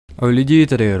Ahoj lidi,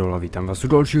 tady Errol a vítám vás u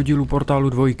dalšího dílu portálu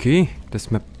dvojky, kde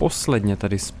jsme posledně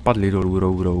tady spadli dolů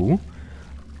rourou.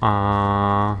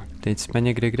 A teď jsme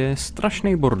někde, kde je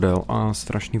strašný bordel a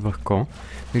strašný vlhko.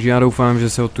 Takže já doufám, že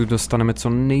se odtud dostaneme co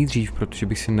nejdřív, protože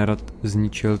bych si nerad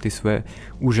zničil ty své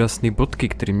úžasné bodky,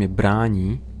 které mě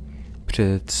brání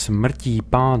před smrtí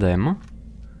pádem.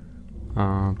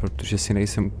 A protože si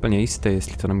nejsem úplně jistý,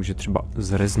 jestli to nemůže třeba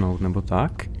zreznout nebo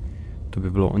tak. To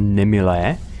by bylo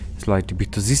nemilé. Zvlášť kdybych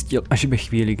to zjistil až ve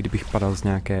chvíli, kdybych padal z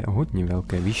nějaké hodně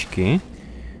velké výšky.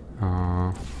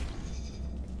 A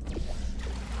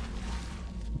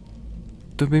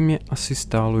to by mě asi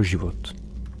stálo život.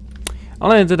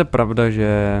 Ale je teda pravda,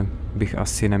 že bych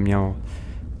asi neměl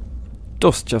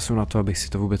dost času na to, abych si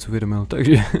to vůbec uvědomil,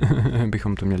 takže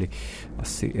bychom to měli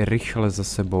asi rychle za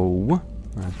sebou.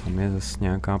 A tam je zase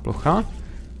nějaká plocha.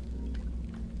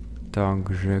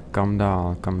 Takže kam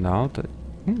dál, kam dál? Tady.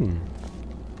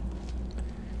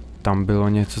 Tam bylo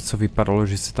něco, co vypadalo,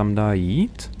 že se tam dá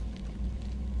jít.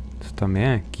 Co tam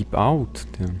je? Keep out.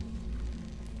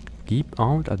 Keep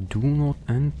out a do not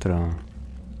enter.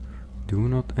 Do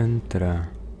not enter.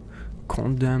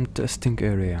 Condemned testing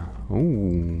area.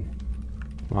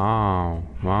 Wow,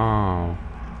 wow.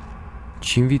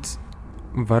 Čím víc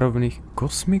varovných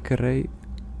cosmic ray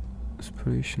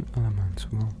exploration elements.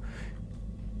 Wow.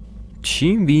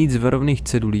 Čím víc varovných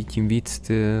cedulí, tím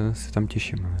víc se tam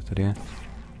těším. Tady je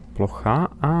plocha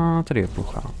a tady je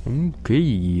plocha. OK.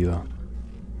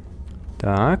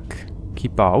 Tak,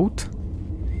 keep out.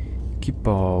 Keep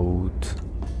out.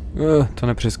 To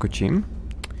nepřeskočím.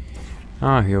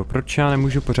 Ach jo, proč já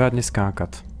nemůžu pořádně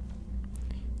skákat?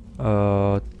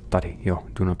 Tady, jo,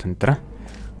 do not enter.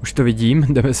 Už to vidím,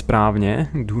 jdeme správně.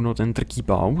 Do not enter, keep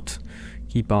out.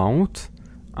 Keep out.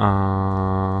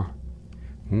 A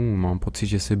mám pocit,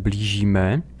 že se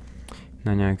blížíme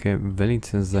na nějaké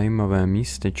velice zajímavé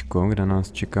místečko, kde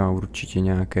nás čeká určitě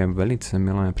nějaké velice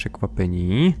milé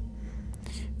překvapení.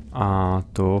 A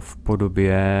to v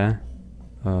podobě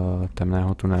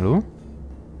temného tunelu.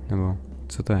 Nebo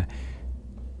co to je?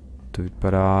 To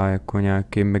vypadá jako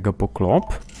nějaký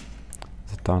megapoklop.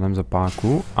 Zatáhneme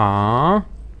zapáku a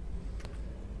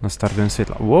nastartujeme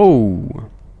světla. Wow!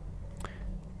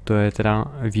 To je teda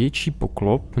větší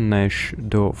poklop než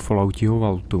do Falloutího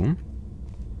vaultu.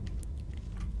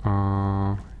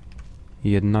 A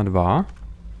 1, 2.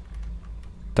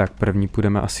 Tak první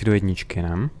půjdeme asi do jedničky,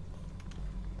 ne?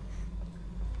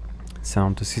 Se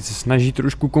nám to sice snaží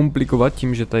trošku komplikovat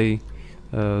tím, že tady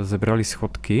zebrali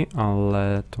schodky,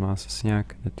 ale to nás asi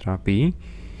nějak netrápí.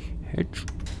 Hedge.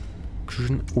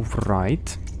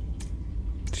 Override.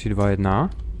 3, 2, 1.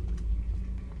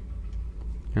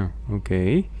 Jo, OK.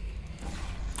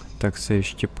 Tak se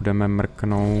ještě budeme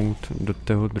mrknout do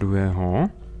toho druhého.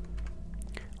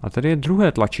 A tady je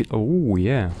druhé tlačidlo.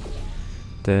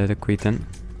 To je takový ten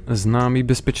známý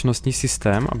bezpečnostní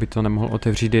systém, aby to nemohl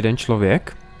otevřít jeden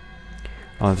člověk.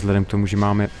 Ale vzhledem k tomu, že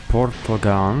máme portal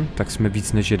gun, tak jsme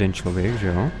víc než jeden člověk, že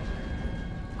jo?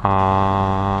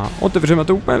 A otevřeme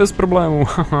to úplně bez problémů.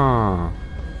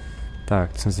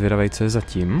 Tak, jsem zvědavý, co je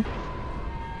zatím.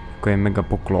 Jako je mega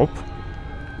poklop.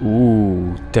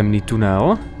 Temný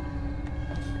tunel.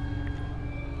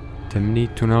 Temný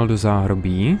tunel do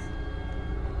záhrobí.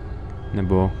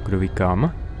 Nebo kdo ví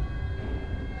kam.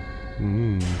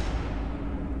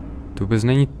 To vůbec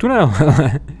není tunel,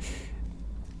 ale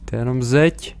to je jenom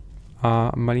zeď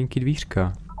a malinký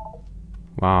dvířka.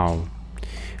 Wow.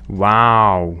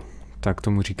 Wow. Tak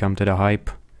tomu říkám teda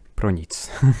hype pro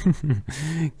nic.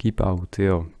 Keep out,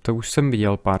 jo. To už jsem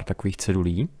viděl pár takových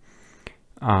cedulí.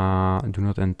 A do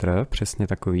not enter, přesně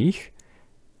takových.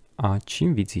 A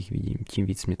čím víc jich vidím, tím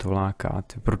víc mě to láká.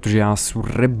 Protože já jsem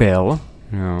rebel,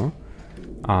 jo.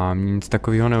 A mě nic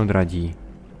takového neodradí.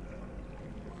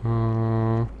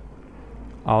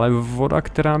 Ale voda,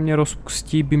 která mě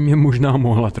rozpustí, by mě možná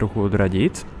mohla trochu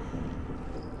odradit.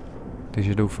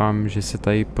 Takže doufám, že se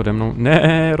tady pode mnou...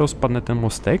 Ne, rozpadne ten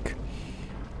mostek.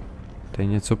 Tady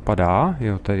něco padá.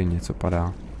 Jo, tady něco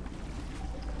padá.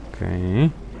 OK.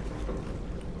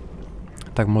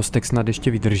 Tak mostek snad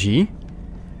ještě vydrží.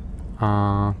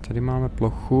 A tady máme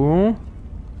plochu.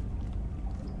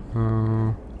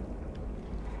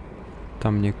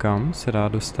 Tam někam se dá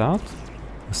dostat?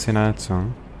 Asi ne, co?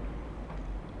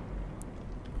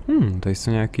 Tady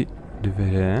jsou nějaký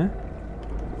dveře.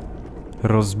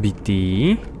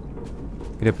 Rozbitý.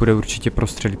 Kde bude určitě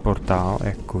prostřelit portál,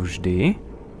 jako vždy.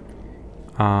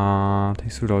 A tady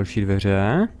jsou další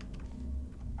dveře.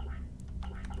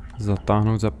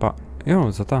 Zatáhnout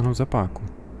zatáhnout zapáku.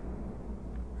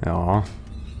 Jo.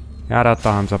 Já rád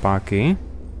táhám zapáky.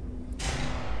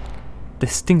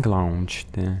 Testing lounge,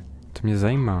 to mě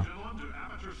zajímá.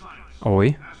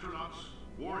 Ahoj.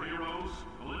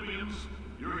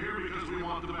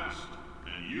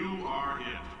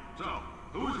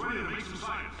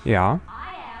 Já?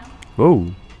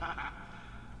 Wow.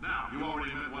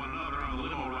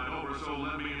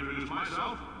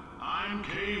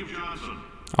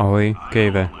 Ahoj,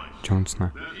 Cave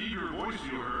Johnsone.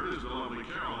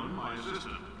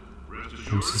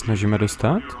 Tam se snažíme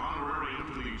dostat?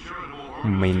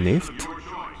 Main lift?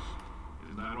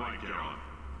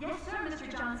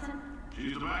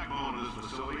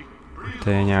 To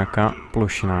je nějaká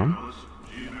plošina.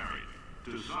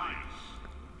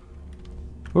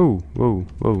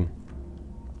 Wow.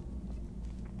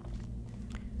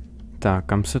 Tak,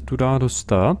 kam se tu dá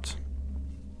dostat?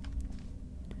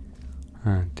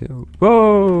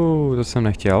 Wow, to jsem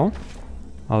nechtěl.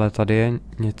 Ale tady je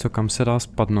něco, kam se dá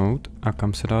spadnout a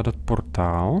kam se dá dát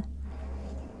portál.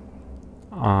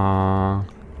 A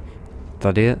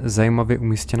tady je zajímavě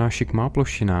umístěná šikmá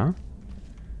plošina,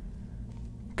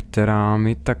 která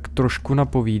mi tak trošku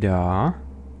napovídá,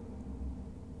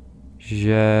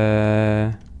 že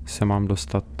se mám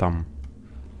dostat tam.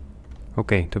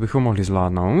 OK, to bychom mohli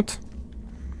zvládnout.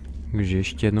 Takže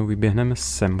ještě jednou vyběhneme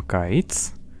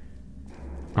semkajc.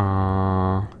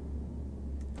 A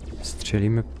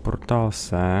střelíme portál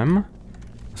sem.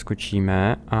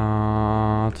 Skočíme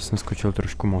a to jsem skočil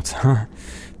trošku moc.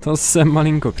 To jsem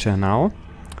malinko přehnal.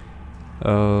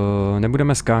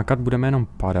 Nebudeme skákat, budeme jenom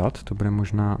padat. To bude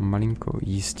možná malinko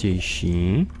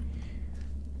jistější.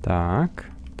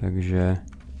 Tak, takže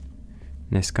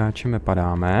neskáčeme,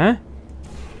 padáme.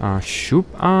 A šup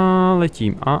a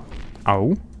letím a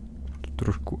au. To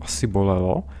trošku asi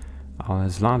bolelo, ale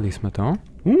zvládli jsme to.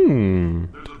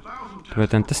 To je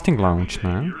ten testing lounge,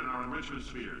 ne?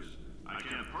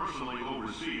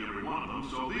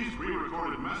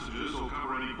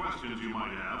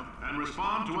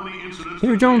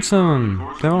 Hey Johnson,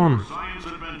 to je on.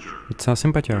 Docela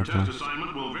sympatiák.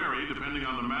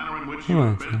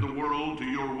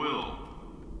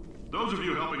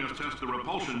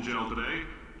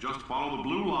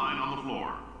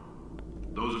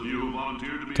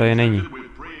 Tady není.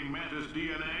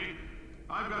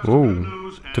 Wow,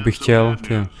 to bych chtěl.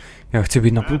 Ty. Já chci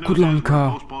být na půl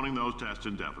kudlanka.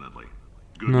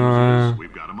 No.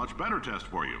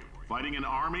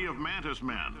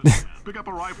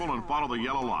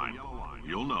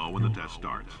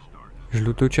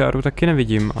 Žlutou čáru taky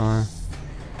nevidím, ale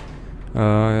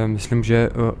já myslím, že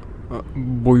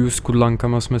bojů s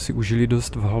kudlankama jsme si užili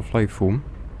dost v Half-Lifeu,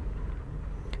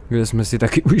 kde jsme si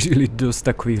taky užili dost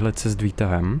takovýchhle cest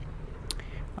výtahem,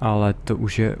 ale to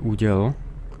už je úděl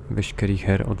veškerých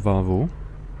her od Valveu.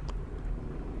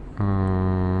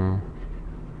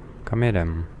 Kam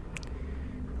jedem?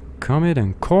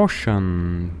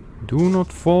 Caution. Do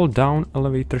not fall down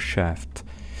elevator shaft.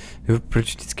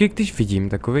 Proč vždycky, když vidím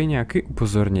takové nějaké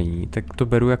upozornění, tak to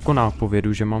beru jako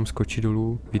nápovědu, že mám skočit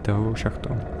dolů výtahovou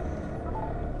šachtou.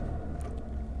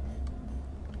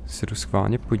 Se jdu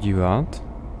schválně podívat,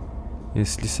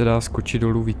 jestli se dá skočit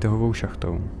dolů výtahovou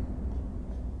šachtou.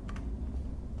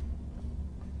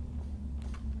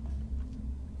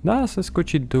 Dá se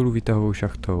skočit dolů výtahovou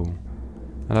šachtou.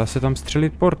 A dá se tam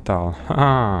střelit portál.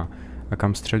 Haha. A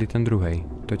kam střelit ten druhej?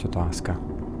 To je otázka.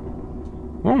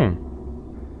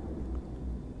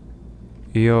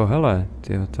 Jo, hele,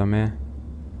 tyjo, tam je...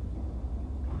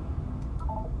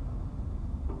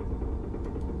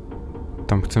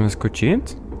 Tam chceme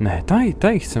skočit? Ne,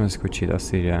 tady chceme skočit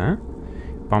asi, že?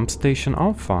 Pump Station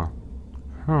Alpha.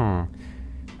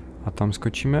 A tam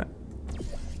skočíme...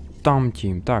 Tam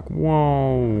tím, tak,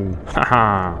 wow.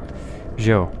 Haha.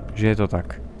 Že jo, že je to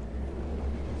tak.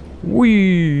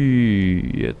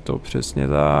 Je to přesně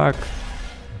tak.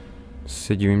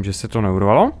 Se divím, že se to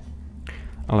neurvalo.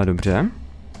 Ale dobře.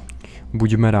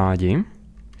 Buďme rádi.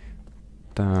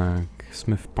 Tak,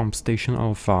 jsme v Pump Station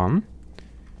Alpha.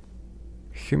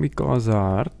 Chemical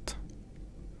hazard.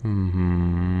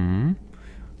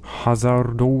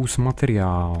 Hazardous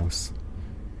materials.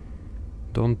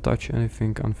 Don't touch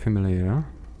anything unfamiliar.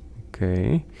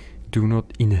 Okay. Do not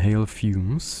inhale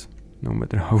fumes. No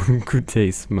matter how good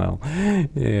they smell.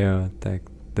 Jo, tak,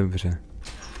 dobře.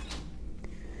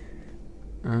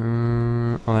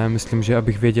 Ale já myslím, že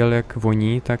abych věděl, jak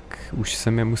voní, tak už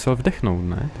jsem je musel vdechnout,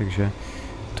 ne? Takže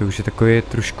to už je takové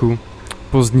trošku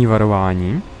pozdní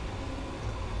varování.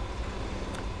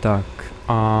 Tak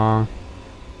a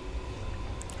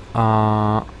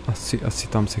asi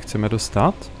tam se chceme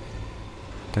dostat.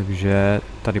 Takže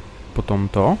tady po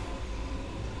tomto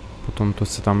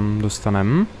se tam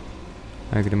dostaneme.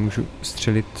 A kde můžu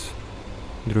střelit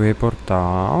druhý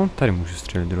portál? Tady můžu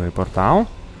střelit druhý portál.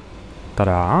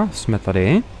 tada, jsme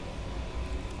tady.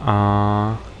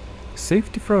 A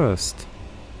safety first.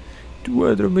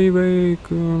 Weather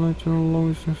wake,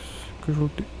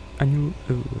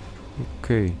 OK.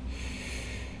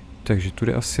 Takže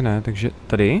tudy asi ne, takže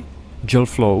tady. Gel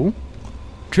flow.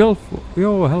 Gel flow,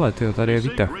 jo, hele, tyjo, tady je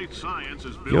výtah.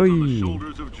 Joj.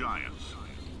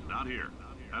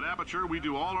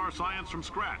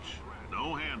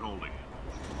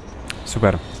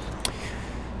 Super.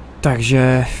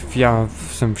 Takže já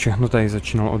jsem všechno tady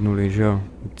začínal od nuly, že jo.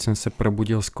 Jsem se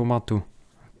probudil z komatu.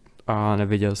 A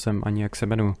nevěděl jsem ani, jak se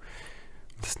jmenuji.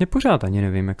 Vlastně pořád ani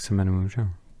nevím, jak se jmenuji, že jo.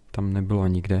 Tam nebylo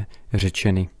nikde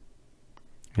řečený.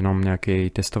 Jenom nějaký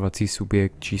testovací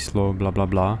subjekt, číslo,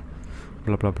 blablabla.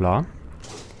 Blablabla.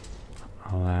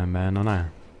 Ale jméno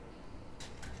ne.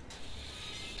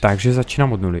 Takže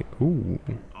začínám od nuly.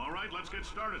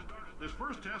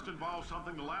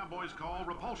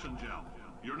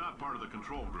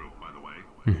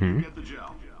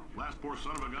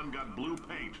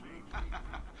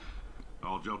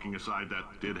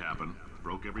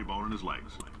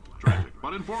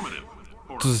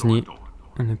 To zní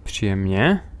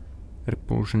nepříjemně.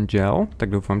 Repulsion gel, tak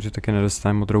doufám, že také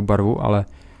nedostaneme modrou barvu, ale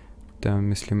to je,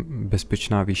 myslím,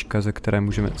 bezpečná výška, ze které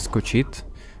můžeme skočit.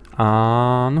 A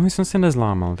nohy jsem si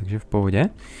nezlámal, takže v pohodě.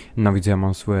 Navíc já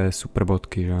mám svoje super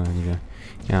bodky, že? Takže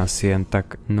já si jen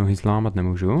tak nohy zlámat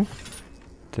nemůžu.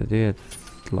 Tady je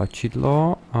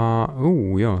tlačidlo a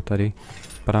jo, tady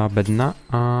padá bedna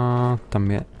a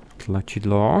tam je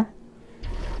tlačidlo.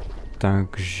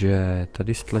 Takže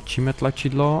tady stlačíme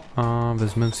tlačidlo a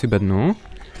vezmeme si bednu.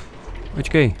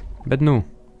 Počkej, bednu,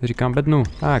 říkám bednu,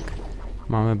 tak,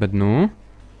 máme bednu.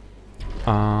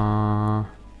 A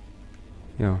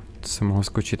jo, to jsem mohl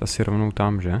skočit asi rovnou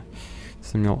tam, že?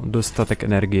 Jsem měl dostatek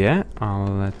energie,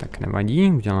 ale tak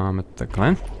nevadí, uděláme to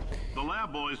takhle.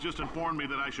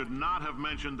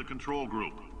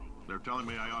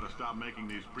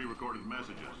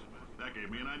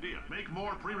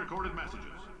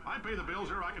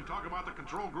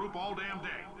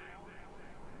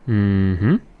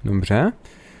 Dobře.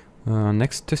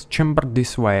 Next test chamber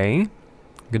this way,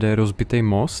 kde je rozbitý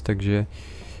most, takže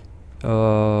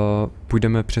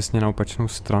půjdeme přesně na opačnou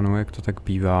stranu, jak to tak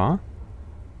bývá.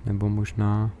 Nebo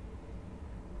možná...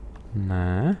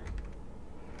 Ne.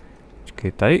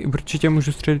 Počkej, tady určitě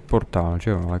můžu střelit portál,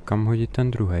 že jo? Ale kam hodit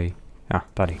ten druhej?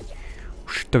 Tady.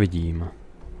 Už to vidím.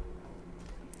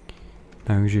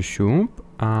 Takže šup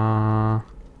a...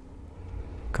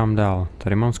 Kam dál?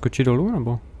 Tady mám skočit dolů,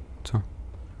 nebo co?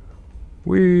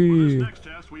 Uiii.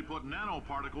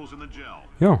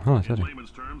 Jo, hele, tady.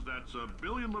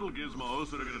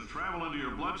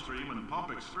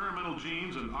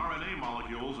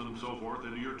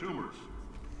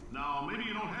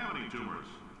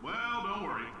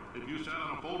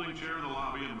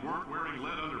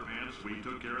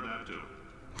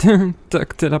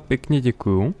 Tak teda pěkně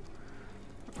děkuju.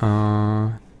 A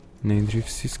nejdřív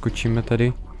si skočíme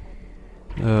tady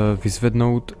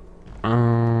vyzvednout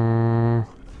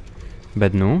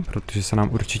bednu, protože se nám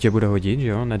určitě bude hodit, že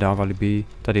jo? Nedávali by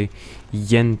tady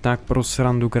jen tak pro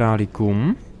srandu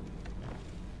králíkům.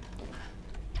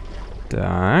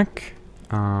 Tak.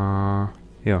 A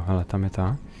jo, hele, tam je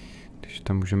ta. Takže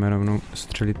tam můžeme rovnou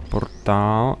střelit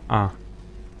portál a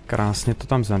krásně to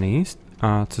tam zanést.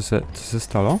 A co se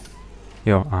stalo?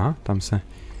 Jo, tam se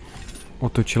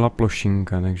otočila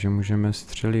plošinka, takže můžeme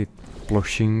střelit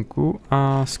plošinku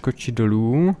a skočit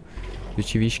dolů,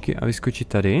 větší výšky a vyskočit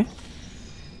tady.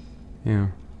 Jo,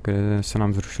 kde se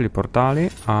nám zrušily portály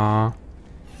a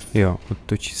jo,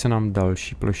 otočí se nám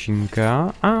další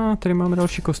plošinka a tady máme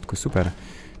další kostku, super.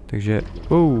 Takže,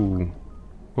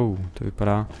 to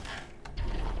vypadá...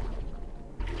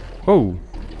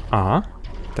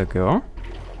 tak jo.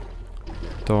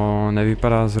 To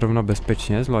nevypadá zrovna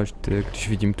bezpečně, zvlášť když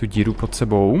vidím tu díru pod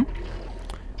sebou.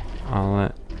 Ale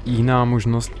jiná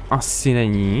možnost asi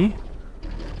není.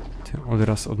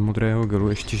 Odraz od modrého gelu,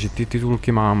 ještě že ty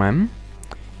titulky máme.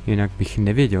 Jinak bych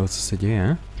nevěděl, co se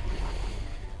děje.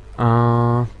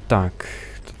 Tak,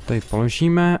 to tady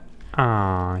položíme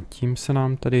a tím se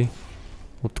nám tady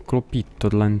odklopí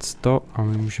tohleto a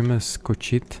my můžeme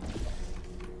skočit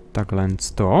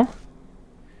takhleto.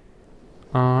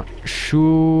 A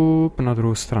šup na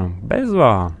druhou stranu.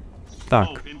 Bezva. Tak.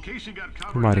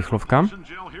 To má rychlovka.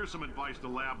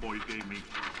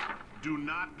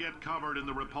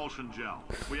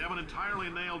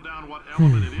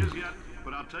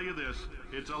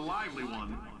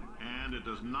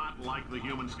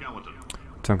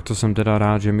 Tak to jsem teda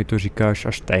rád, že mi to říkáš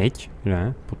až teď,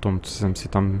 že? Po tom, co jsem si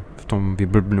tam v tom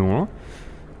vyblbnul.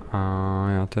 A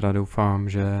já teda doufám,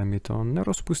 že mi to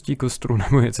nerozpustí kostru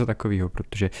nebo něco takového,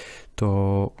 protože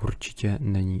to určitě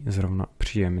není zrovna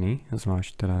příjemný,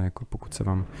 zvlášť teda jako pokud se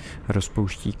vám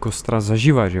rozpouští kostra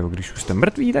zaživa, že jo, když už jste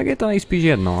mrtví, tak je to nejspíš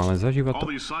jedno, ale zaživa to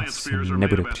asi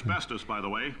nebude příjemné.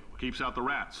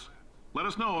 Let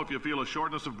us know if you feel a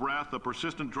shortness of breath, a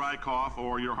persistent dry cough,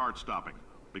 or your heart stopping,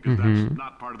 because that's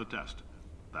not part of the test.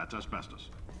 That's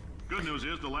asbestos. Good news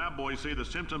is the lab boys say the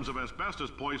symptoms of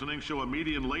asbestos poisoning show a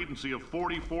median latency of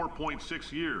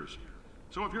 44.6 years.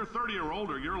 So if you're 30 or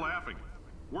older, you're laughing.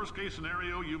 Worst case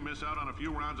scenario, you miss out on a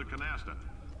few rounds of canasta.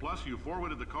 Plus, you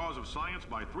forwarded the cause of science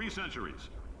by 3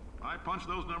 centuries. I punch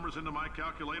those numbers into my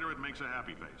calculator, it makes a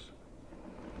happy face.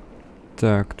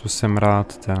 Tak, to jsem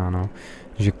rád, teda no,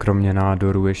 že kromě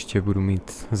nádoru ještě budu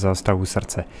mít zástavu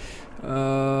srdce.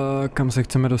 Kam se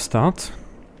chceme dostat?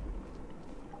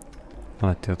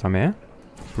 Ale tyjo, tam je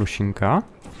plušinka.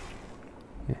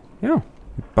 Jo,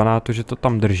 vypadá to, že to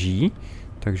tam drží,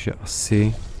 takže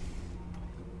asi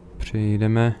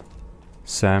přejdeme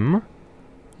sem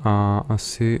a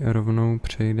asi rovnou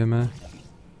přejdeme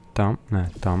tam,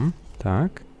 ne, tam,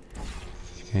 tak.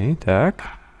 Okay, tak.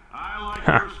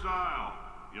 Ha.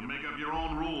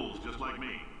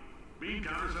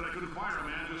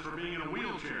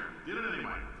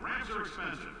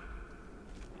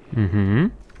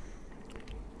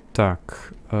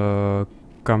 Tak,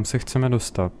 kam se chceme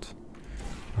dostat?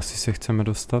 Asi se chceme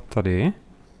dostat tady.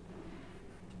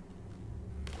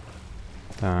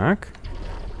 Tak.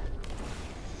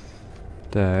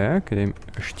 Tak, dejme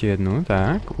ještě jednu,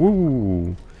 tak.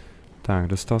 Tak,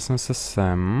 dostal jsem se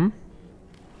sem.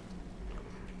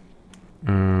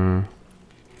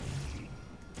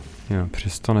 Jo,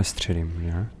 přesto nestřelím,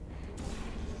 že?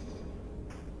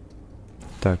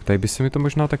 Tak, tady by se mi to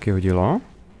možná taky hodilo.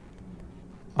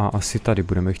 A asi tady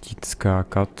budeme chtít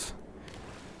skákat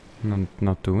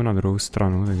na druhou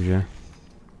stranu, takže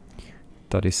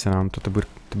tady se nám toto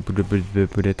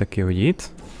bude taky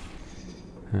hodit.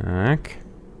 Tak.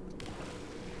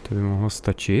 To by mohlo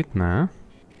stačit, ne?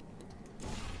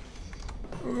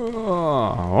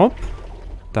 Hop.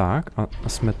 Tak, a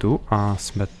jsme tu,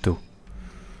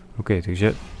 OK,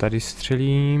 takže tady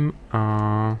střelím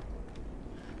a...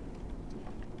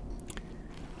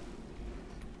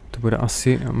 To bude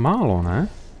asi málo, ne?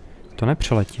 To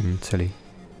nepřeletím celý.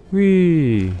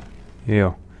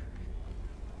 Jo.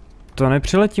 To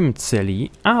nepřeletím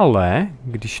celý, ale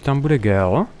když tam bude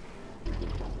gel,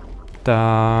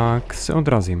 tak se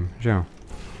odrazím, že jo?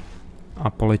 A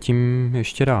poletím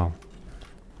ještě dál.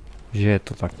 Že je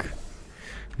to tak.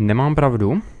 Nemám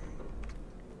pravdu.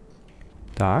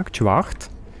 Tak,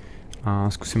 čvacht. A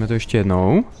zkusíme to ještě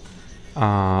jednou.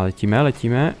 A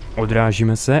letíme,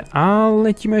 odrážíme se a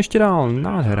letíme ještě dál.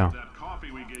 Nádhera.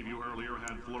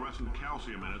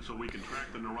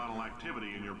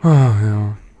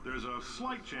 Jo.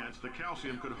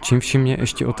 Čím vším mě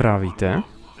ještě otrávíte?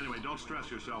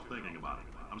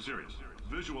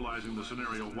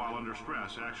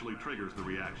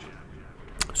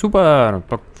 Super,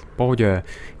 tak v pohodě.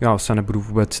 Já se nebudu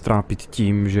vůbec trápit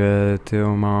tím, že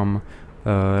tyjo, mám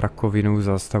rakovinu,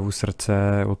 zástavu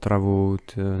srdce, otravu,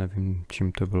 nevím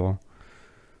čím to bylo.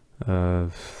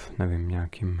 Nevím,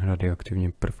 nějakým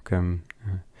radioaktivním prvkem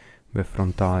ve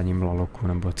frontálním laloku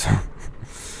nebo co.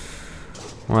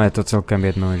 No je to celkem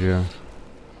jedno, že?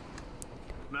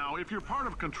 If you're part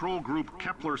of control group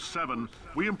Kepler 7,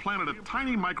 we implanted a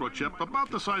tiny microchip about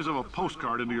the size of a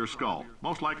postcard into your skull.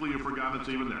 Most likely you've forgotten it's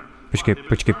even there.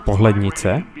 Počkej,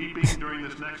 pohlednice.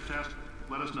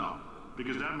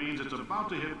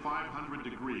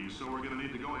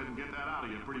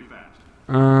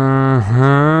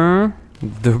 Aha,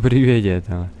 dobrý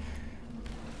vědět, ale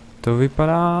to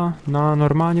vypadá na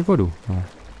normální vodu.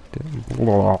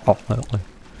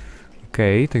 OK,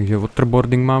 takže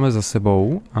waterboarding máme za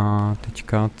sebou a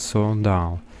teďka co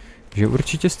dál? Takže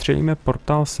určitě střelíme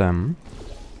portál sem.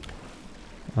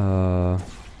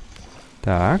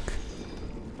 Tak.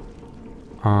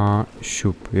 A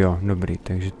šup, jo, dobrý,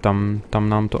 takže tam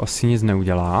nám to asi nic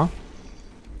neudělá.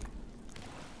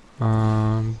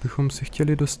 A bychom se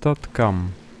chtěli dostat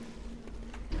kam?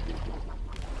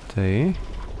 Tady.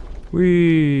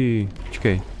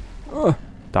 Počkej.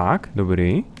 Tak,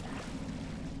 dobrý.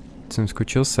 Jsem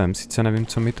skočil sem, sice nevím,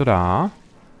 co mi to dá,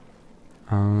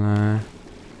 ale...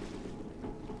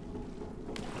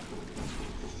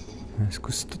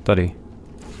 Zkus to tady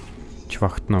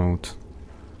čvachtnout.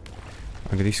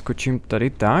 A když skočím tady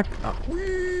tak,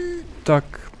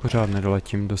 tak pořád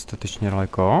nedoletím dostatečně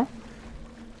daleko.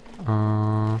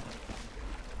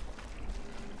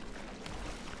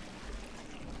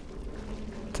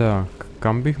 Tak,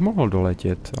 kam bych mohl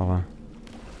doletět, ale...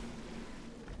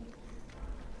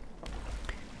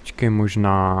 Počkej,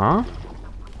 možná...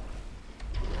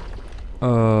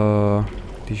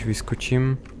 když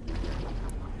vyskočím...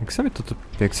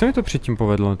 Jak se mi to předtím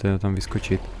povedlo, teda tam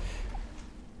vyskočit?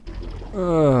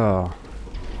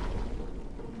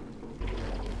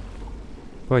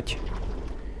 Pojď.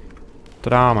 To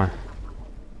dáme.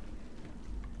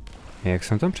 Jak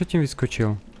jsem tam předtím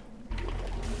vyskočil?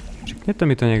 Řekněte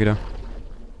mi to někdo.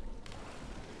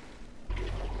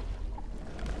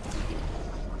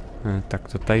 Tak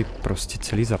to tady prostě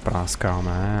celý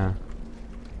zapráskáme.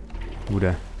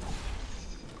 Bude.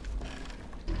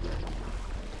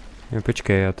 Jo,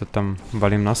 počkej, já to tam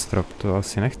valím na strop, to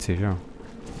asi nechci, že jo?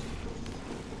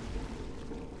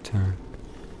 Tak.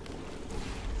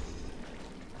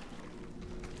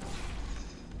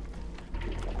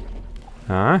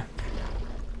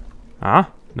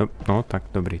 No, tak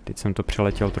dobrý, teď jsem to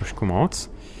přeletěl trošku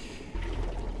moc.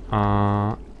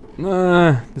 A...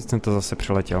 Ne, teď jsem to zase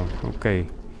přeletěl, OK.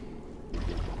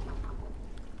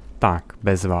 Tak,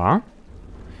 bezva.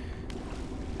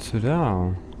 Co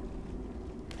dál?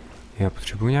 Já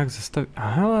potřebuji nějak zastavit...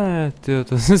 Hele, tyjo,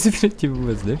 to jsem si předtím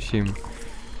vůbec nevšiml.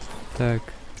 Tak.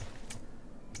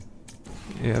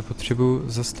 Já potřebuji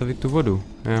zastavit tu vodu,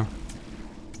 jo.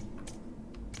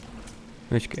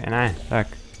 Počkej, ne, tak.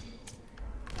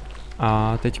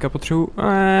 A teďka potřebuji...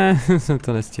 jsem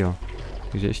to nestihl.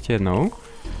 Takže ještě jednou.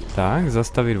 Tak,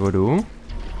 zastavit vodu.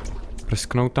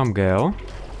 Prsknout tam gel.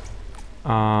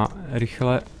 A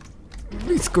rychle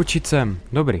vyskočit sem.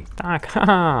 Dobrý. Tak,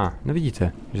 haha,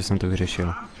 nevidíte, že jsem to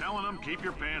vyřešil.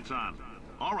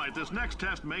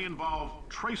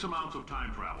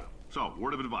 So,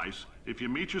 word of advice, if you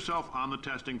meet yourself on the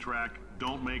testing track,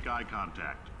 don't make eye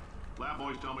contact. Lab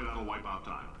boys tell me that'll wipe out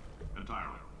time.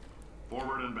 Entirely.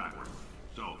 Forward and backward.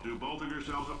 So, do both of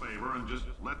yourselves a favor and just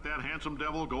let that handsome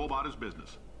devil go about his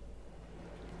business.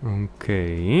 OK.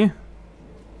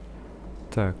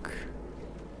 Tak.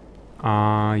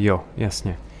 A jo,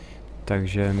 jasně.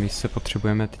 Takže my se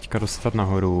potřebujeme teďka dostat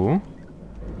nahoru.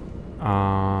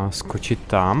 A skočit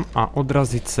tam a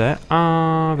odrazit se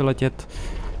a vyletět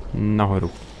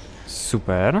nahoru.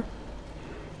 Super.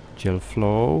 Gel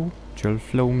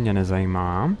flow mě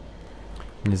nezajímá.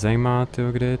 Mě zajímá,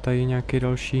 tyjo, kde je tady nějaký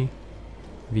další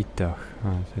výtah.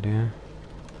 A tady je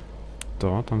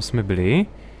to, tam jsme byli.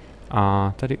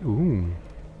 A tady,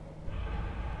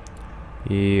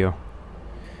 jo.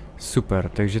 Super,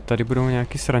 takže tady budou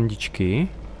nějaké srandičky.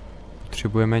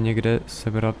 Potřebujeme někde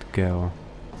sebrat gel.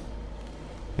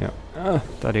 Jo,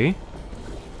 tady.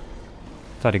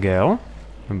 Tady gel.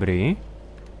 Dobrý.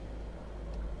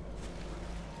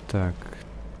 Tak,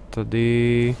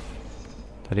 tady.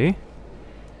 Tady.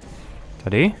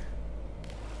 Tady.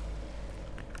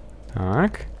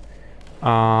 Tak.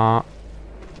 A...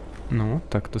 No,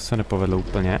 tak to se nepovedlo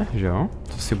úplně, že jo?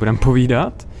 To si budeme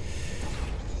povídat.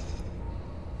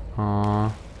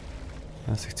 A...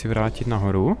 Já se chci vrátit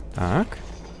nahoru. Tak.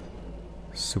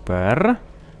 Super.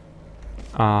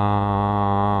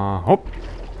 A... Hop.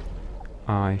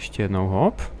 A ještě jednou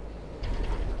hop.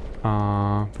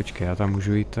 A... Počkej, já tam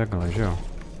můžu jít takhle, že jo?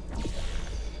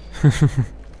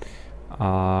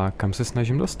 A kam se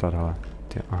snažím dostat, hele?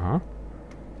 Aha.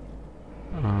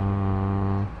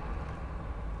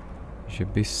 Že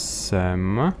by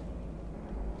sem...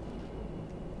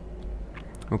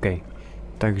 OK.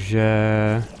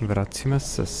 Takže vracíme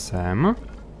se sem.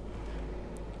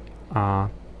 A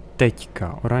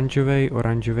teďka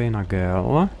oranžovej na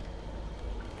gel.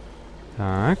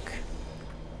 Tak.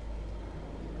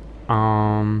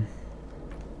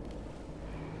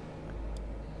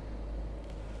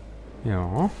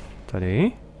 Jo,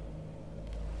 tady.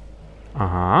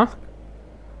 Aha.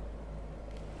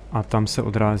 A tam se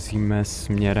odrázíme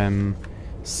směrem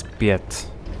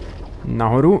zpět.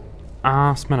 Nahoru.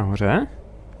 A jsme nahoře.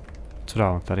 Co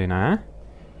dál? Tady ne.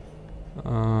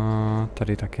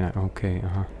 Tady taky ne. OK,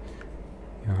 aha.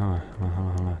 Jo,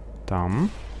 hele. Tam.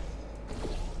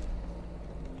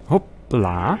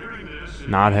 Hopla.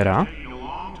 Nádhera.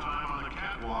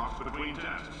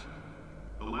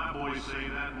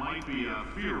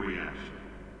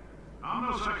 I'm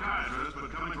no psychiatrist,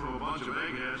 but coming from a bunch of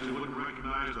eggheads who wouldn't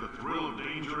recognize the thrill of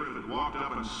danger if it walked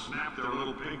up and snapped their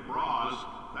little pink bras,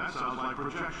 that sounds like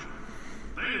projection.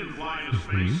 They didn't fly into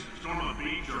space, storm a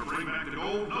beach, or bring back the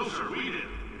gold. No, sir, we did.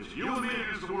 It's you and me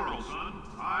against the world, son.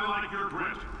 I like your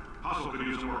grit. Hustle could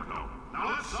use some work, though. Now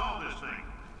let's solve this thing.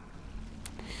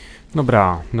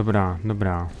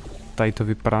 Dobrá. Tady to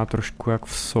vypadá trošku jak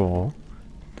v Saw.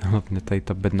 Hlavně tady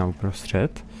ta bedna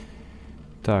uprostřed.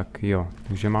 Tak jo,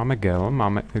 takže máme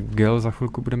gel, za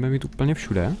chvilku budeme mít úplně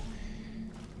všude.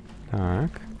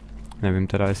 Tak, nevím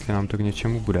teda, jestli nám to k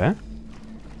něčemu bude.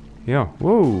 Jo,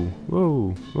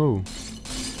 wow.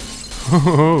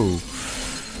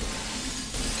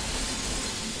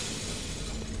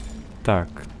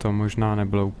 Tak, to možná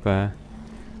nebylo úplně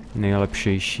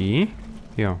nejlepšejší.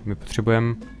 Jo, my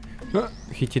potřebujeme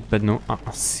chytit bednu a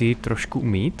asi trošku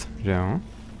umít, že jo?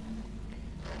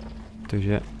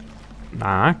 Takže,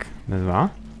 tak, bezva.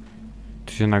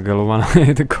 Takže nagelovaná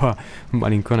je taková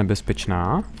malinko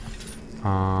nebezpečná.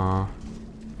 A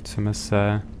chceme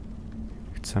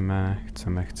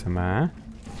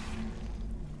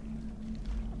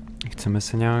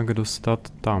se nějak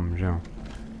dostat tam, že jo?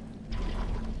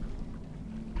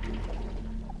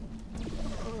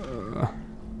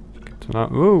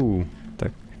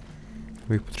 Tak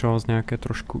bych potřeboval z nějaké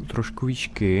trošku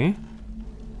výšky.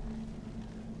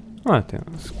 Ale ty,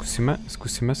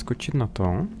 zkusíme skočit na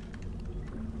to.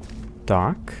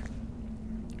 Tak.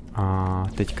 A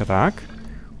teďka tak.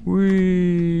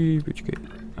 Počkej.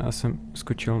 Já jsem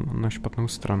skočil na špatnou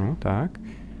stranu, tak.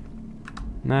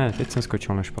 Ne, teď jsem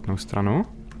skočil na špatnou stranu.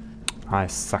 A je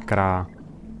sakra.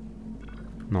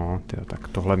 No, tyjo, tak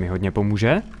tohle mi hodně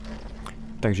pomůže.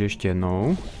 Takže ještě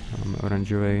jednou. Máme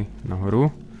oranžový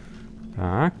nahoru.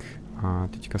 Tak. A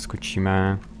teďka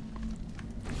skočíme.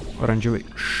 Oranžový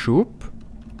šup.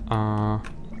 A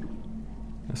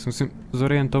já se musím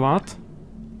zorientovat.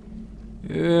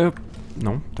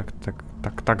 No,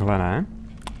 takhle ne.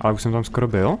 Ale už jsem tam skoro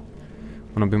byl.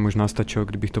 Ono by možná stačilo,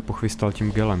 kdybych to pochvystal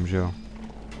tím gelem, že jo?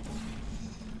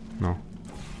 No.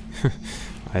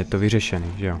 A je to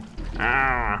vyřešený, že jo?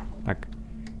 Tak.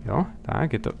 Jo,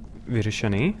 tak, je to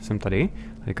vyřešený. Jsem tady.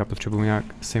 Teďka potřebuji nějak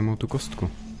sejmout tu kostku.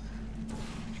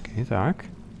 Počkej, tak.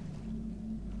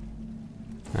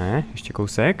 Ne, ještě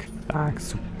kousek. Tak,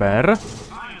 super.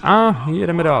 A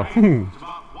jedeme dál.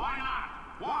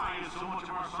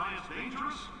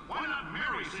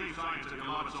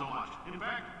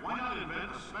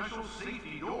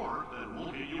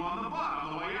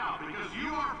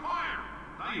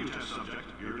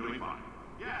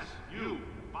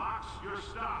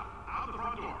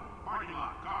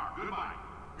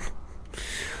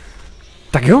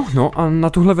 Tak jo, no a na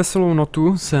tuhle veselou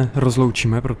notu se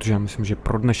rozloučíme, protože já myslím, že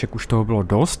pro dnešek už toho bylo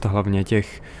dost, hlavně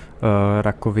těch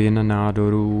rakovin,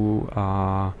 nádorů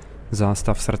a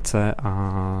zástav srdce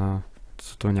a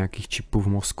co to nějakých čipů v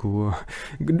mozku a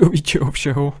kdo ví čeho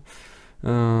všeho.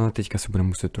 Teďka se budeme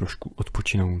muset trošku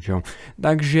odpočinout, že jo.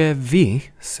 Takže vy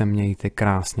se mějte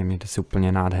krásně, mějte se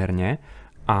úplně nádherně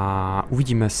a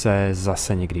uvidíme se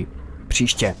zase někdy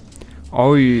příště.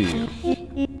 Ahoj.